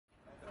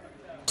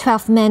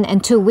12 men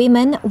and 2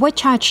 women were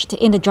charged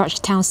in the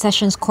Georgetown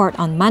Sessions Court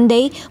on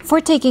Monday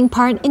for taking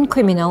part in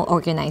criminal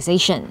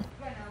organization.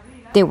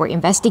 They were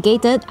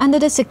investigated under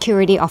the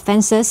Security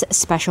Offences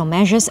Special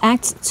Measures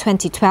Act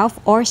 2012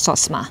 or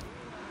Sosma.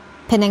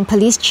 Penang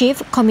Police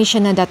Chief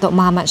Commissioner Datuk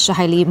Muhammad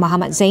Suhaili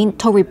Muhammad Zain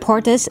told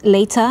reporters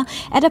later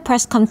at a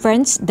press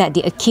conference that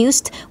the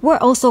accused were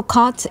also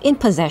caught in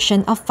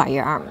possession of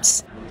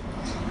firearms.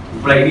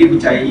 Kumpulan ini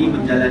percayai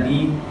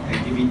menjalani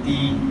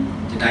aktiviti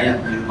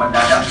jenayah penyeludupan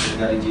dadah ke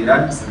negara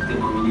jiran serta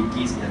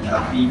memiliki senjata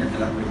api dan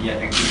telah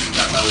bergiat aktif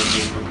sejak tahun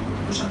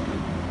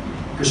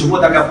 2021. Kesemua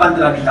tanggapan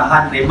telah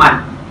ditahan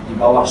reman di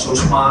bawah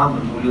Sosma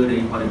bermula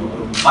daripada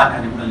 24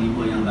 hari bulan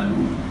 5 yang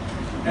lalu,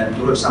 dan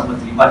turut sama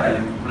terlibat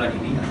dalam kumpulan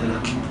ini adalah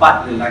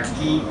 4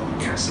 lelaki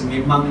yang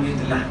sememangnya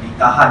telah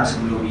ditahan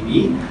sebelum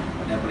ini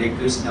dan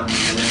mereka sedang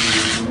menjalani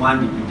hukuman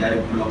di penjara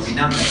Pulau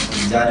Penang dan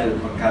penjara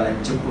Pangkalan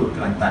Jeput,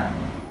 Kelantan.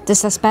 The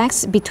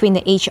suspects between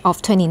the age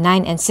of 29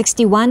 and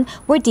 61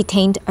 were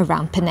detained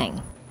around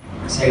Penang.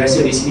 Saya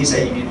rasa di sini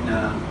saya ingin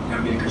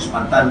mengambil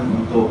kesempatan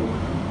untuk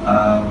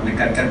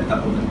menekankan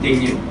betapa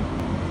pentingnya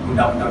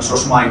undang-undang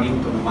Sosma ini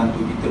untuk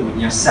membantu kita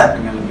menyiasat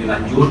dengan lebih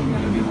lanjut,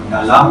 dengan lebih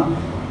mendalam,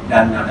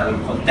 dan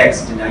dalam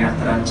konteks jenayah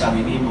terancam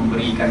ini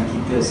memberikan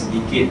kita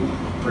sedikit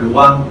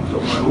peluang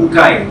untuk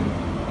merungkai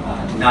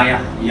jenayah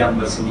yang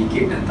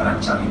bersedikit dan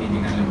terancam ini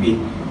dengan lebih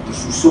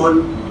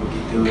tersusun untuk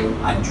kita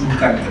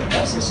ajukan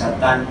kertas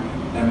siasatan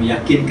dan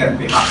meyakinkan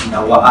pihak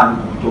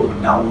pendakwaan untuk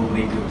mendakwa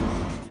mereka.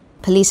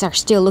 Police are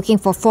still looking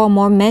for 4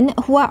 more men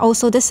who are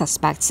also the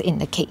suspects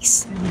in the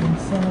case.